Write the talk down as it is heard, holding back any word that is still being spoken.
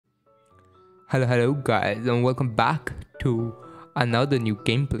Hello guys, and welcome back to another new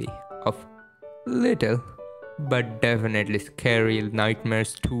gameplay of little but definitely scary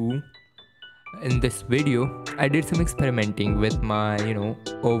Nightmares 2. In this video, I did some experimenting with my,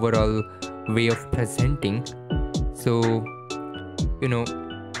 overall way of presenting. So,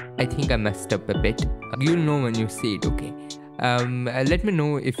 I think I messed up a bit. You'll know when you see it, okay? Let me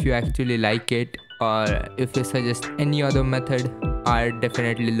know if you actually like it or if you suggest any other method. I'd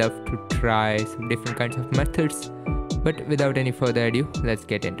definitely love to try some different kinds of methods. But without any further ado, let's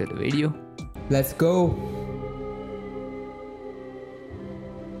get into the video. Let's go!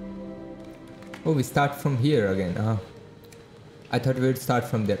 Oh, we start from here again, huh? I thought we'd start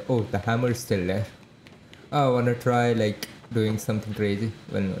from there. Oh, the hammer is still there. I wanna try like doing something crazy.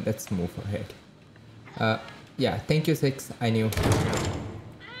 Well, no, let's move ahead. Yeah, thank you, 6. I knew.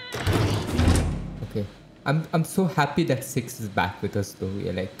 Okay. I'm so happy that 6 is back with us though.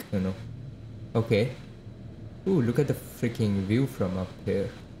 We're like, Okay. Ooh, look at the freaking view from up here.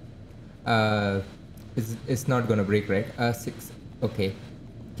 It's not gonna break, right? 6. Okay.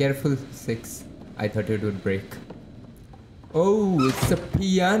 Careful, 6. I thought it would break. Oh, it's a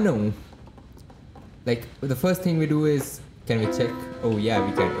piano. Like, the first thing we do is, can we check? Oh yeah,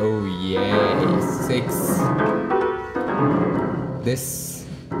 we can. Oh yeah, 6.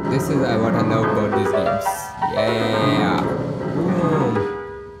 This is what I love about these games. Yeah. Boom.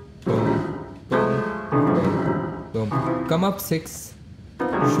 Boom. Boom. Boom. Boom. Come up, 6.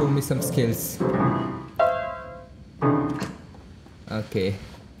 Show me some skills. Okay.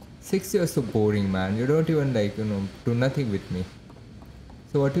 6, you're so boring, man. You don't even like, do nothing with me.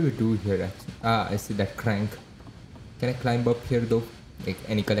 So what do we do here actually? I see that crank. Can I climb up here though? Like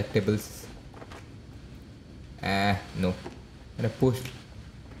any collectibles? No. Can I pull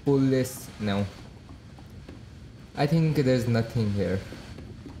this? No. I think there's nothing here.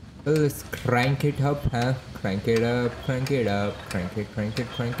 Well, let's crank it up, huh? Crank it up, crank it up, crank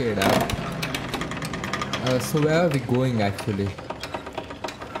it up. So where are we going actually?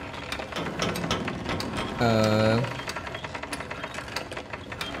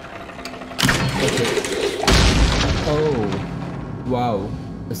 Okay. Oh, wow.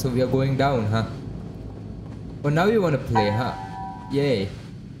 So we are going down, huh? Oh, now you want to play, huh? Yay.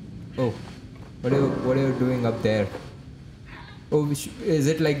 Oh, what are you doing up there? Oh, is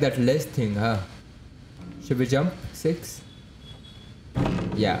it like that less thing, huh? Should we jump? 6?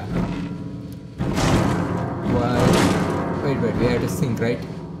 Yeah. 1. Wait, we have to sync, right?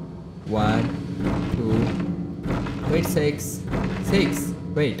 1, 2. Wait, 6. 6.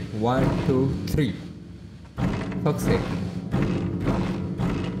 Wait, 1, 2, 3. Fuck's sake.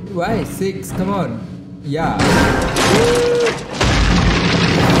 Why? 6, come on. Yeah.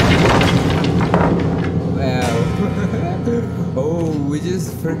 Wow. Oh, we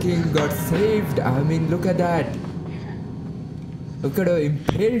just freaking got saved. I mean, look at that. Look at how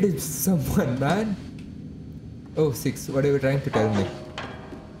impaled someone, man. Oh, 6, what are you trying to tell me?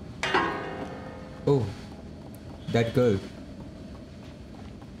 Oh, that girl.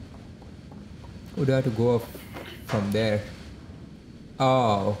 Oh, do I have to go up from there?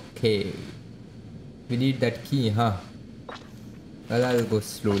 Oh, okay. We need that key, huh? Well, I'll go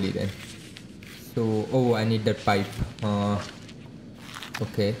slowly then. So, oh, I need that pipe.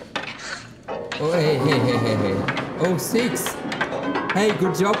 Okay. Oh, hey. Oh, 6. Hey,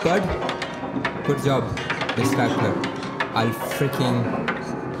 good job, bud. Good job. Distract her. I'll freaking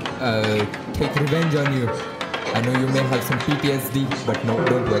take revenge on you. I know you may have some PTSD, but no,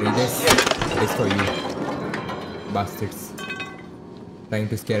 don't worry. This is for you. Bastards. Trying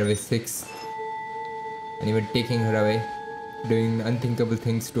to scare away 6. And even taking her away. Doing unthinkable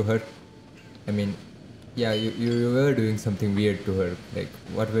things to her. I mean, yeah, you were doing something weird to her. Like,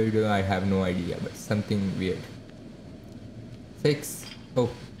 what were you doing? I have no idea, but something weird. 6. Oh.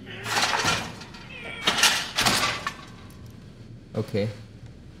 Okay.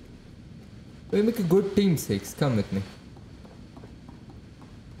 We make a good team, 6. Come with me.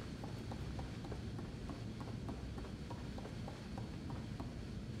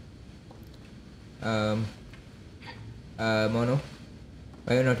 Mono?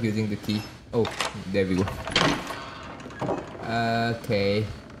 Why are you not using the key? Oh, there we go. Okay.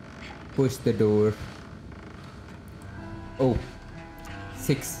 Push the door. Oh.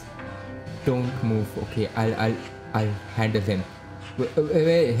 6. Don't move. Okay, I'll handle him. Wait,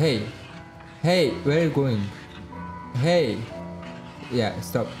 hey, where are you going? Hey. Yeah,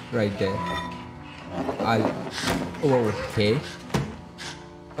 stop right there. Okay.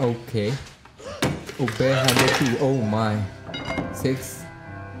 Okay. Oh, barehanded too. Oh my. 6.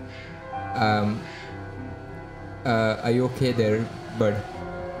 Are you okay there, bud?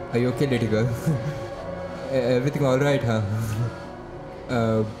 Are you okay, little girl? Everything alright, huh?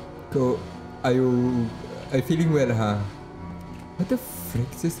 So, are you feeling well, huh? What the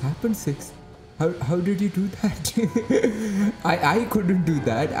frick just happened, Six? How did you do that? I couldn't do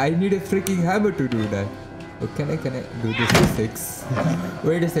that. I need a freaking hammer to do that. Oh, can I do this to Six?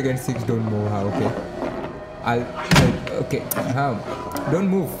 Wait a second, Six, don't move, huh? Okay. Okay, don't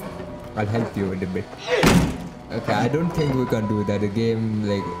move. I'll help you in a bit. Okay, I don't think we can do that. The game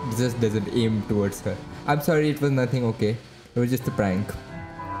like just doesn't aim towards her. I'm sorry, it was nothing. Okay, it was just a prank.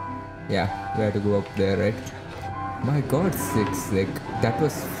 Yeah, we have to go up there, right? My God, Six, like that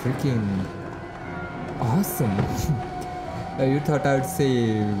was freaking awesome. You thought I'd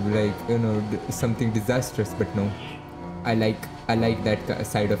say like something disastrous, but no. I like that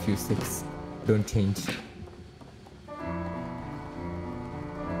side of you, Six. Don't change.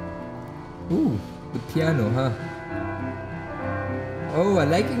 Ooh, the piano, huh? Oh, I'm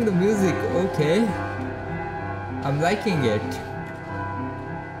liking the music. Okay, I'm liking it.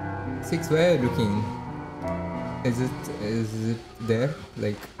 Six, where are you looking? Is it there?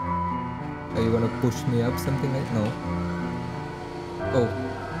 Like, are you gonna push me up something like? No. Oh,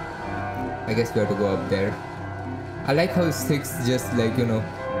 I guess we have to go up there. I like how Six just like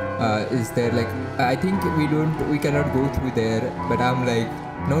is there like I think we cannot go through there, but I'm like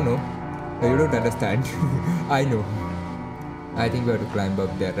no, you don't understand. I know. I think we have to climb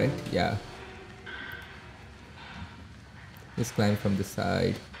up there, right? Yeah. Just climb from the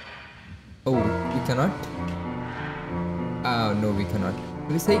side. Oh, we cannot? Oh, no, we cannot.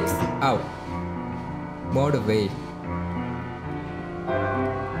 Six. Ow. More away.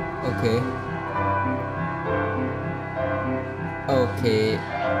 Okay. Okay.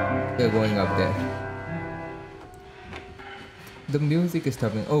 We're going up there. The music is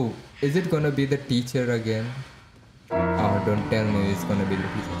stopping. Oh, is it gonna be the teacher again? Oh, don't tell me it's gonna be the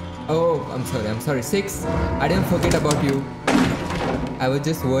teacher. Oh, I'm sorry. Six. I didn't forget about you. I was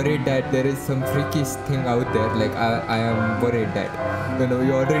just worried that there is some freaky thing out there. Like I am worried that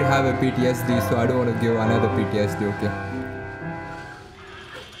you already have a PTSD, so I don't want to give another PTSD. Okay.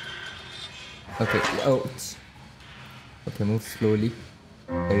 Okay. Oh. Okay, move slowly.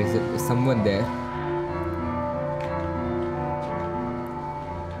 There is someone there.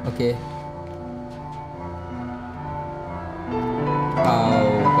 Okay. Oh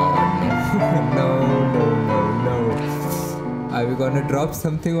God, no. no. Are we gonna drop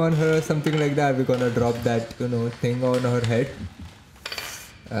something on her, something like that? Are we gonna drop that, thing on her head?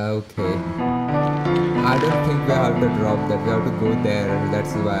 Okay. I don't think we have to drop that. We have to go there.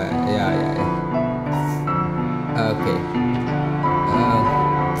 That's why. Yeah. Okay.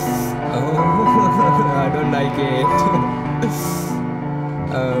 Oh, I don't like it.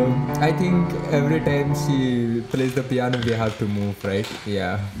 I think every time she plays the piano, we have to move, right?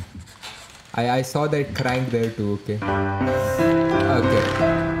 Yeah. I saw that crank there too. Okay. Okay.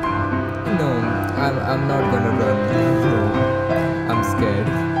 No, I'm not gonna run. No, I'm scared.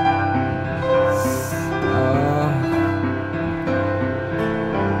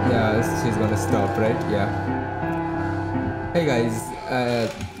 Yeah, she's gonna stop, right? Yeah. Hey guys,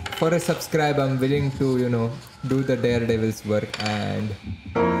 for a subscribe, I'm willing to do the daredevil's work, and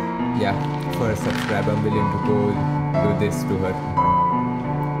yeah, for a subscribe, I'm willing to go do this to her.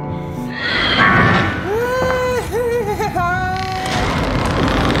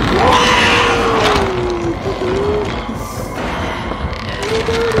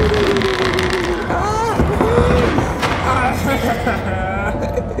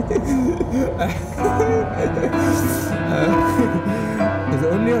 It's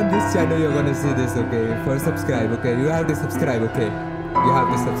only on this channel you're gonna see this, okay? For subscribe, okay? You have to subscribe, okay? You have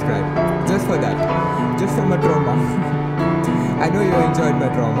to subscribe. Just for that. Just for my trauma. I know you enjoyed my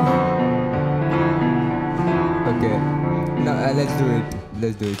trauma. Okay. Now let's do it.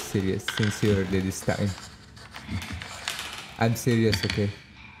 Let's do it serious, sincerely this time. I'm serious, okay?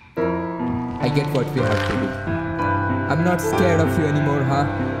 I get what we have to do. I'm not scared of you anymore, huh?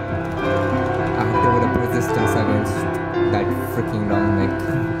 I have developed resistance against that freaking long neck.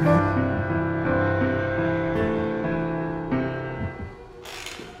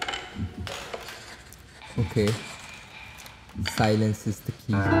 Okay. Silence is the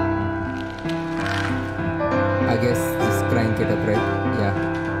key. I guess just crank it up, right? Yeah.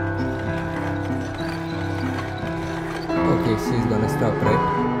 Okay, she's gonna stop, right?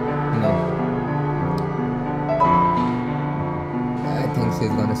 No. I think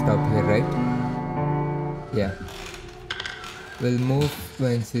she's gonna stop here, right? Yeah. We'll move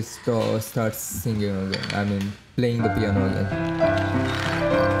when she starts singing again. I mean, playing the piano again.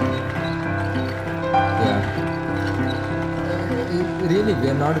 Yeah. really, we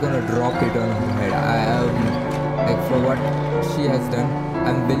are not gonna drop it on her head. I am like for what she has done,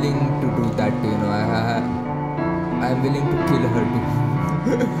 I'm willing to do that too. I'm willing to kill her too.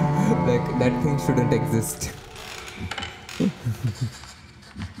 Like that thing shouldn't exist.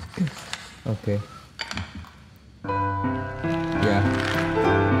 Okay. Yeah.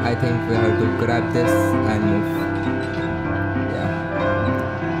 I think we have to grab this and move. Yeah.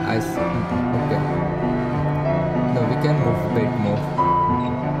 I see. Okay. No, we can move a bit more.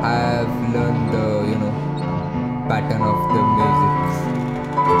 I've learned the, pattern of the music.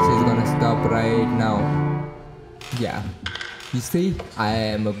 She's gonna stop right now. Yeah. You see, I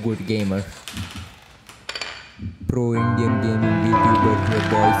am a good gamer. Pro Indian gaming Vtuber here,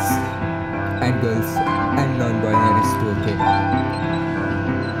 boys and girls and non-binaries too, okay?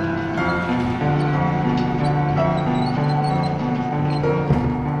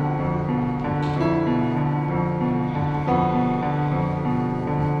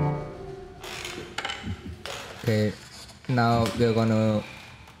 Okay, now we're gonna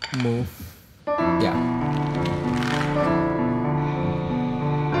move. Yeah.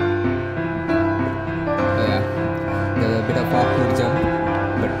 Oh yeah. There's a bit of awkward jump,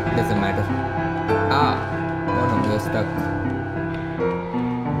 but doesn't matter. Ah! Oh no, we're stuck.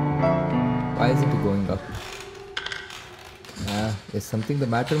 Why isn't it going up? Is something the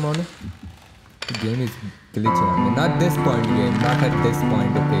matter, Mono? The game is glitching on me. Not this point, game. Not at this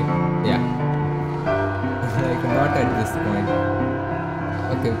point, okay? Yeah. Like, not at this point.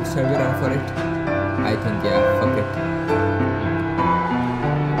 Okay, shall we run for it? I think, yeah, fuck it.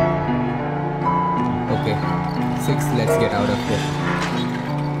 Okay, 6, let's get out of here.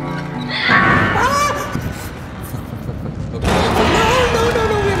 Ah! Okay. No,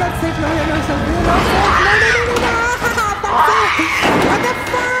 we're not safe, no, we're not safe, we're not safe, no, what the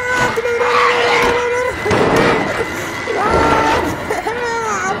fuck?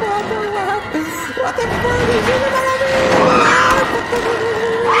 What the fuck is it?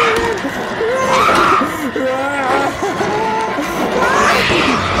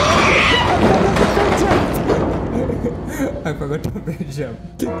 I forgot to press jump.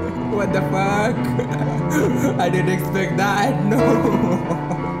 What the fuck? I didn't expect that. No.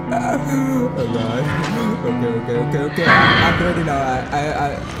 Oh god. Okay. I'm ready now.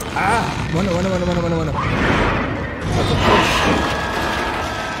 Mono. Okay, push.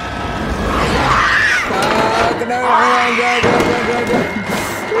 Fuck, no. Go.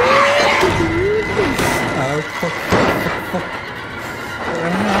 Oh, fuck.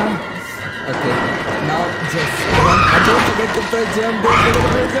 Okay, now just run. Don't forget to press jump. Don't forget to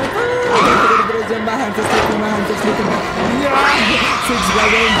press jump. My hands are slipping. Yeah! 6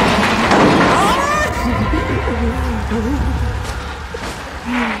 dragons.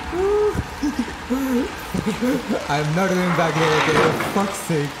 I'm not going back there, okay? For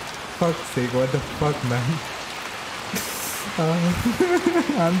fuck's sake, what the fuck, man?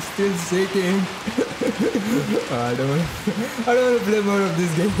 I'm still shaking. I don't want to play more of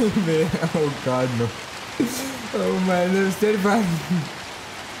this game, man. Oh god, no. Oh man, this is terrifying.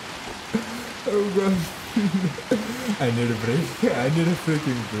 Oh god. I need a break. I need a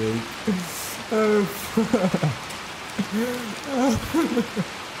freaking break. Oh fuck.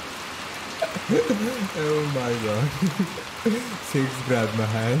 Oh my god. 6 grabbed my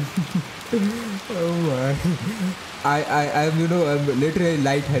hand. Oh my. I'm literally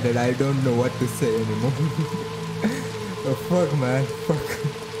lightheaded. I don't know what to say anymore. Oh fuck, man. Fuck.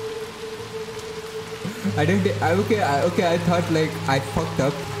 I thought like I fucked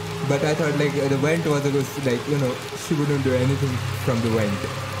up, but I thought like the vent was like, she wouldn't do anything from the vent.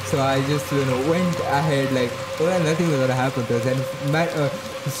 So I just, went ahead like, well, nothing was gonna happen to us. And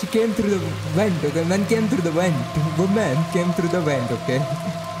she came through the vent, okay? Man came through the vent. Woman came through the vent, okay?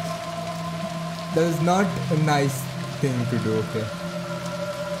 That was not a nice thing to do, okay?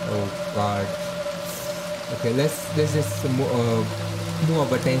 Oh god. Okay, let's just move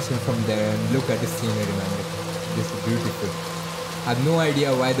our attention from there and look at the scenery, man. This is beautiful. I have no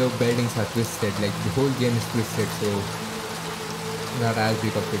idea why the buildings are twisted. Like the whole game is twisted, so not as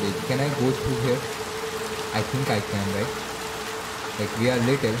big of a deal. Can I go through here? I think I can, right? Like we are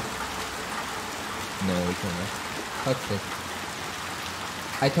little. No, we cannot. What's it?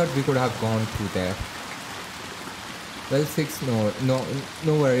 I thought we could have gone through there. Well, 6,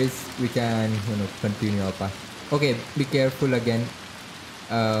 no worries. We can, continue our path. Okay, be careful again.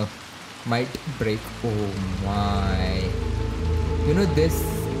 Might break. Oh my. This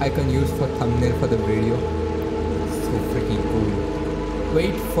I can use for thumbnail for the video. So freaking cool.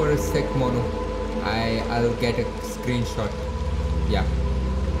 Wait for a sec, Mono. I'll get a screenshot. Yeah.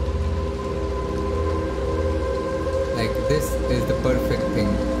 Like, this is the perfect thing.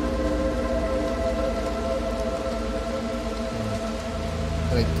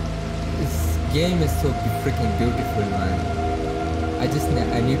 Like, this game is so freaking beautiful, man.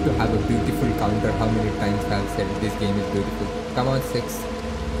 I need to have a beautiful counter how many times I've said this game is beautiful. Come on, 6.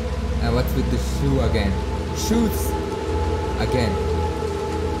 And what's with the shoe again? Shoes! Again.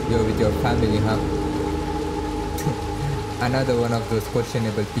 You're with your family, huh? Another one of those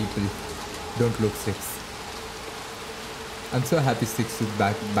questionable people. Don't look 6. I'm so happy 6 is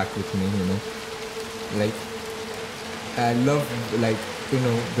back with me, you know. Like, I love, like, you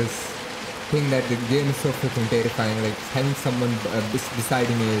know, this thing that the game is so freaking terrifying. Like, having someone beside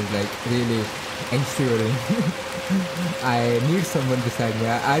me is like really ensuring. I need someone beside me.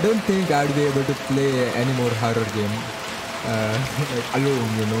 I don't think I'd be able to play any more horror game like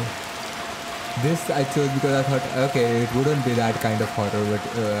alone, you know. This I chose because I thought, okay, it wouldn't be that kind of horror, but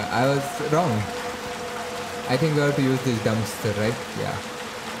I was wrong. I think we have to use this dumpster, right? Yeah.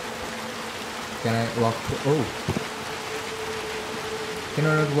 Can I walk through? Oh. Can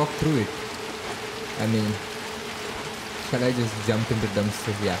I not walk through it? I mean, shall I just jump into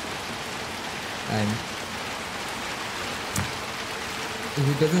dumpster? Yeah. And if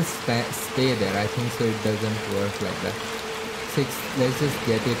it doesn't stay there, I think so it doesn't work like that. 6, let's just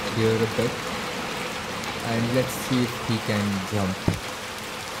get it here a bit. And let's see if he can jump.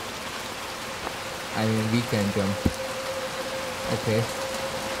 I mean, we can jump. Okay.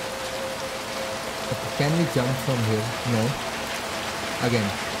 Can we jump from here? No. Again.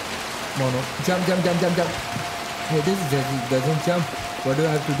 No. Jump. Hey, this doesn't jump. What do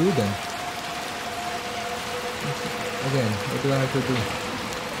I have to do then? Again, what do I have to do?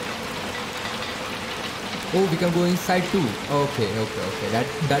 Oh, we can go inside too. Okay.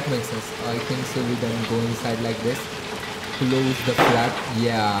 That makes sense. I think so we then go inside like this. Close the flap.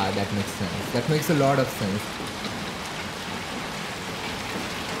 Yeah, that makes sense. That makes a lot of sense.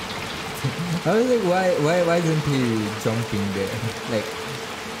 I was like, why isn't he jumping there? Like,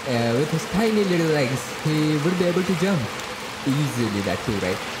 with his tiny little legs, he would be able to jump easily. That too,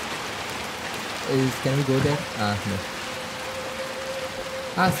 right? Can we go there?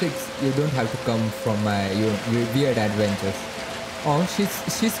 No. 6. You don't have to come from my your weird adventures. Oh,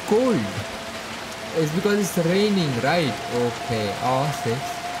 she's cold. It's because it's raining, right? Okay. 6.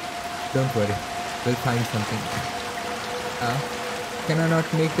 Don't worry. We'll find something. Can I not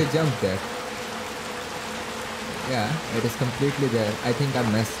make the jump there? Yeah, it is completely there. I think I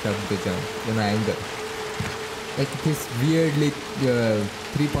messed up the jump, the angle. Like, it is weirdly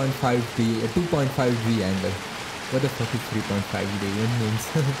 3.5D, 2.5D angle. What the fuck is 3.5D? It means.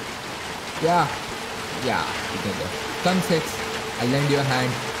 Yeah, you can go. Come 6, I'll lend you a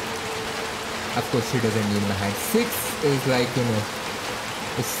hand. Of course, she doesn't need my hand. 6 is like, you know,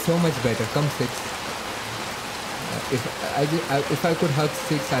 it's so much better. Come 6. If I could hug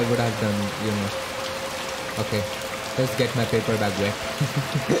 6, I would have done, you know. Okay, let's get my paper bag wet.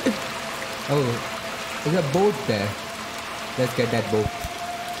 Oh, there's a boat there. Let's get that boat.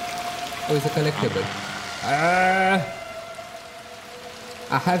 Oh, it's a collectible.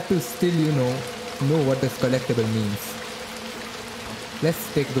 I have to still, you know what this collectible means.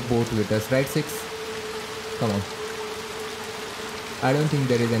 Let's take the boat with us, right 6? Come on. I don't think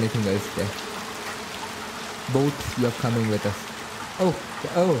there is anything else there. Boat, you're coming with us. Oh,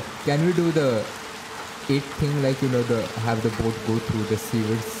 can we do the 8 thing, like, you know, have the boat go through the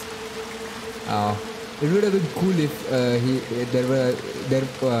sewers? It would have been cool if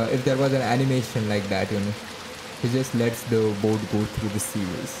there was an animation like that, you know. He just lets the boat go through the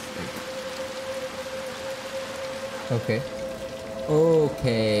sewers. Like.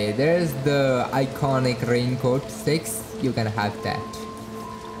 Okay, there's the iconic raincoat. 6, you can have that.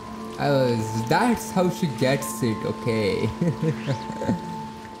 That's how she gets it, okay.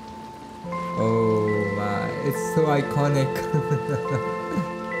 Oh man, it's so iconic.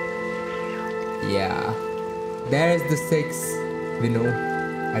 Yeah, there's the 6 we know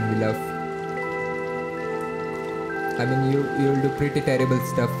and we love. I mean, you'll do pretty terrible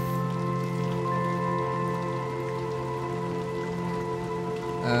stuff.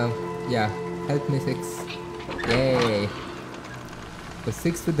 Yeah, help me 6. Yay. The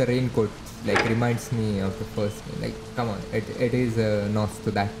 6 with the raincoat, like, reminds me of the first one. Like, come on, it is a nod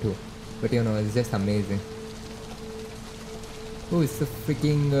to that too. But you know, it's just amazing. Oh, it's a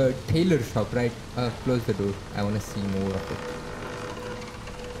freaking tailor shop, right? Close the door. I want to see more of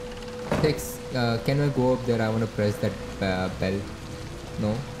it. 6, can I go up there? I want to press that bell.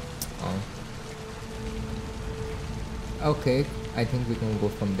 No? Oh. Okay, I think we can go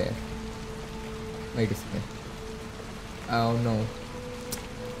from there. Wait a second. Oh no.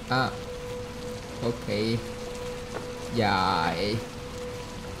 Okay. Yeah.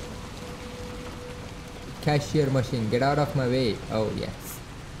 Cashier machine, get out of my way. Oh, yes.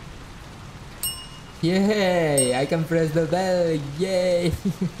 Yay! I can press the bell. Yay!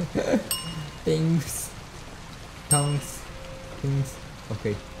 Things. Tongues. Things.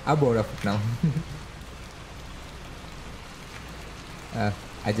 Okay. I'm bored of it now.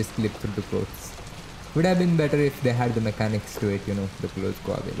 I just clipped through the clothes. Would have been better if they had the mechanics to it, you know, the clothes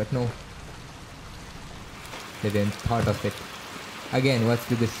go away. But no. They didn't thought of it. Again, what's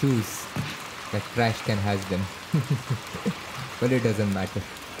with the shoes? The trash can has them. But it doesn't matter.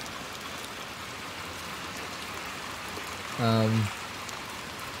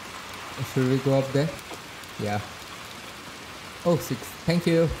 Should we go up there? Yeah. Oh, 6. Thank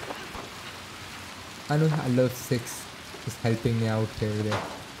you. I know I love 6. Just helping me out here there.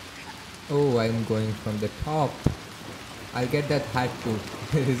 Oh, I'm going from the top. I'll get that hat too.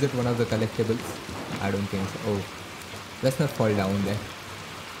 Is it one of the collectibles? I don't think so. Oh, let's not fall down there.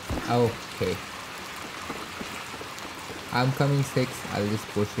 Okay. I'm coming 6. I'll just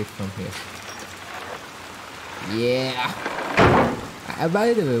push it from here. Yeah.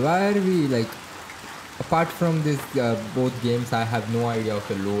 By the way, why are we like... Apart from this, both games, I have no idea of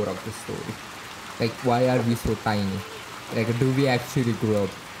the lore of the story. Like, why are we so tiny? Like, do we actually grow up?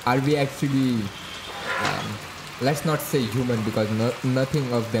 Are we actually... let's not say human, because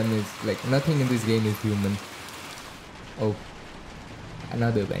nothing of them is... Like, nothing in this game is human. Oh.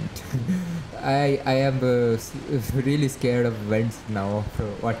 Another vent. I am really scared of vents now after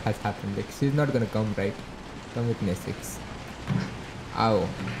what has happened. Like, she's not gonna come, right? Come with me, 6. Ow.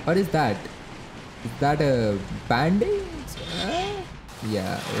 What is that? Is that a bandage?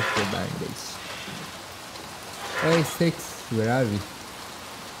 Yeah, it's a bandage. Hey, 6. Where are we?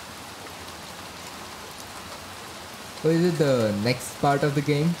 Oh, is it the next part of the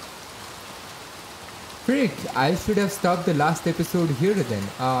game? Frick, I should have stopped the last episode here then.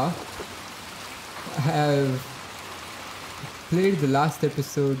 I have played the last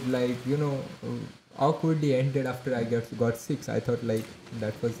episode like, you know, awkwardly ended after I got 6. I thought like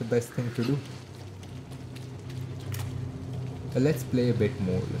that was the best thing to do. But let's play a bit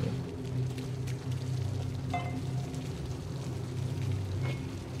more, you know.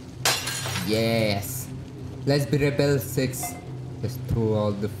 Yes! Let's be Rebel 6. Just throw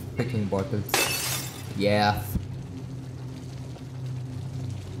all the freaking bottles. Yeah.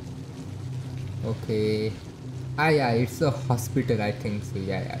 Okay. Yeah, it's a hospital, I think so.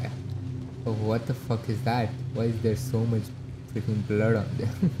 Yeah. Oh, what the fuck is that? Why is there so much freaking blood on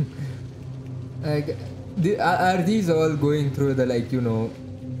there? Like, are these all going through the, like, you know,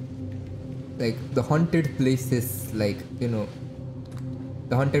 like the haunted places, like, you know,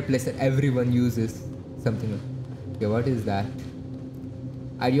 the haunted place that everyone uses? Something. Okay, what is that?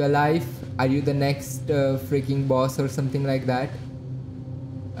 Are you alive? Are you the next freaking boss or something like that?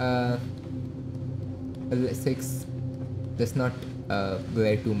 6. Let's not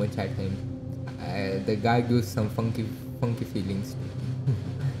glare too much at him. The guy gives some funky feelings.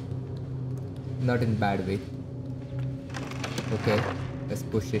 Not in bad way. Okay, let's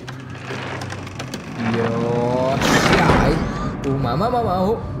push it. Yo, shit. Oh, mama.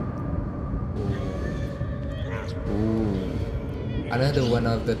 Oh. Another one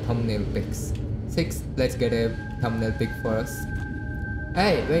of the thumbnail pics. 6. Let's get a thumbnail pic for us.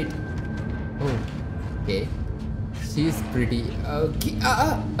 Hey, wait. Oh, okay. She's pretty. Okay.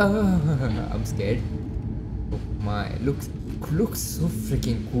 I'm scared. Oh my, looks so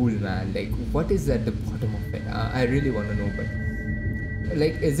freaking cool, man. Like, what is at the bottom of it? I really want to know, but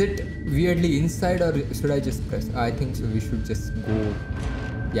like, is it weirdly inside or should I just press? I think so. We should just go.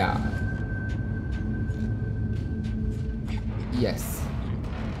 Yeah. Yes.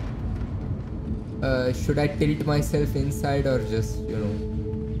 Should I tilt myself inside or just, you know?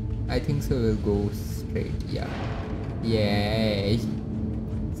 I think so. We'll go straight. Yeah. Yay.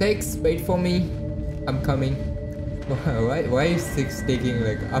 6, wait for me. I'm coming. Why is 6 taking,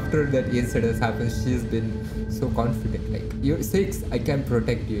 like, after that incident happens, she's been so confident. Like, you're 6, I can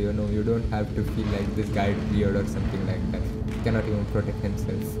protect you, you know. You don't have to feel like this guy weird or something like that. He cannot even protect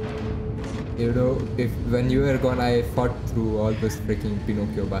himself. You know, when you were gone, I fought through all those freaking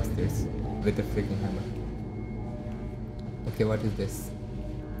Pinocchio bastards with a freaking hammer. Okay, what is this?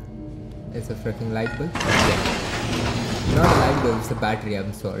 It's a freaking light bulb? Yeah. Not a light bulb, it's a battery,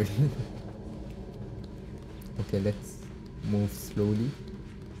 I'm sorry. Okay, let's move slowly.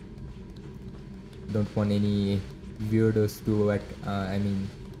 Don't want any weirdos to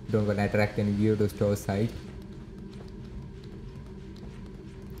don't want to attract any weirdos to our side.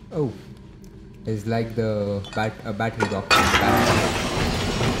 Oh, it's like the battery box.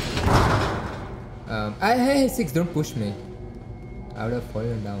 Hey, 6, don't push me. I would have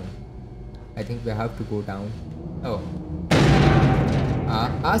fallen down. I think we have to go down. Oh.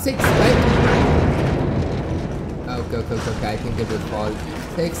 6, right? Okay. I think it will fall.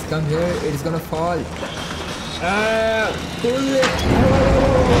 6, come here. It is gonna fall. Pull it.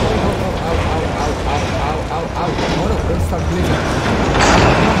 Ow. Oh no, don't start glitching.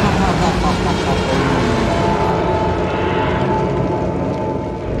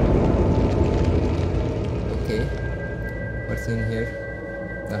 Okay. What's in here?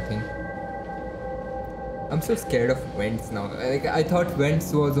 Nothing. I'm so scared of vents now. Like, I thought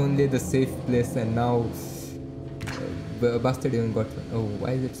vents was only the safe place, and now Bastard even got. Oh,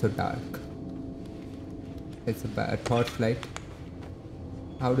 why is it so dark? It's a torchlight.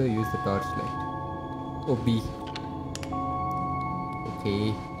 How do I use the torchlight? Oh, B.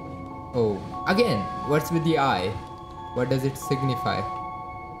 Okay. Oh, again. What's with the eye? What does it signify?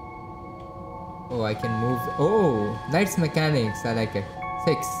 Oh, I can move. Oh, Knight's Mechanics. I like it.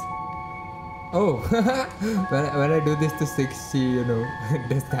 6. Oh, when I do this to 6, she,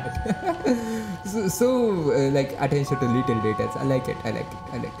 does that. Like, attention to little details. I like it.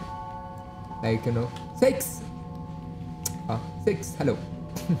 Like, 6. 6. Hello.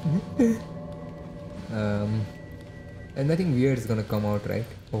 And nothing weird is gonna come out, right?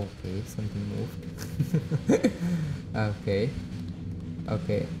 Okay, something moved. Okay.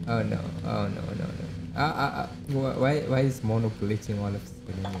 Oh no. Why is Mono glitching all of a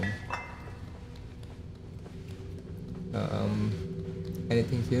sudden?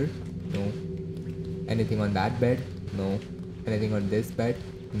 Anything here? No. Anything on that bed? No. Anything on this bed?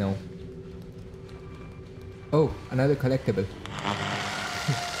 No. Oh, another collectible.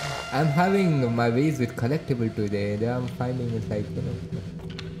 I'm having my ways with collectible today. I'm finding it like,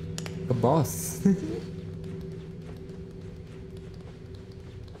 a boss.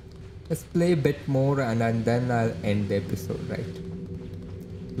 Let's play a bit more and then I'll end the episode, right?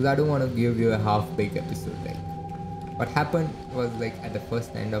 Because I don't want to give you a half-baked episode, right? What happened was like at the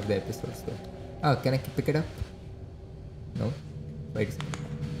first end of the episode, so... Oh, can I pick it up? No? Wait a second.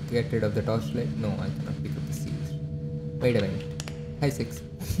 Get rid of the torchlight? No, I cannot pick up the seeds. Wait a minute. Hi, 6.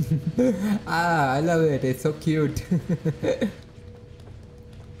 I love it. It's so cute.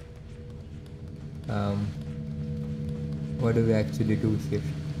 What do we actually do here?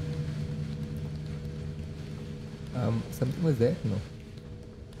 Something was there? No.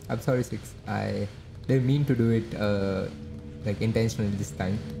 I'm sorry, 6. I didn't mean to do it like intentionally this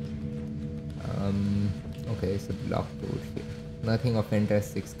time. Okay, so locked door here. Nothing of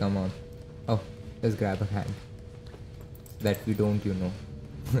interest, 6. Come on. Oh, let's grab a hand. That we don't,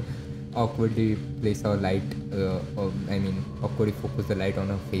 awkwardly place our light, awkwardly focus the light on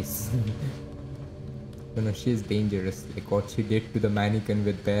her face. She's dangerous. Like what she did to the mannequin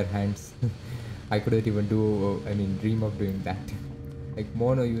with bare hands. I couldn't even dream of doing that. Like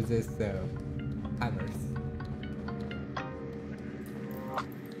Mono uses hammers.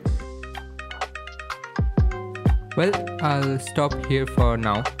 Well, I'll stop here for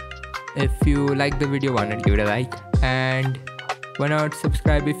now. If you like the video, why not give it a like, and why not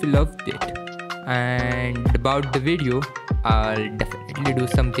subscribe if you loved it. And about the video, I'll definitely do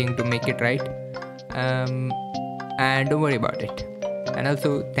something to make it right, and don't worry about it. And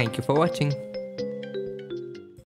also, thank you for watching.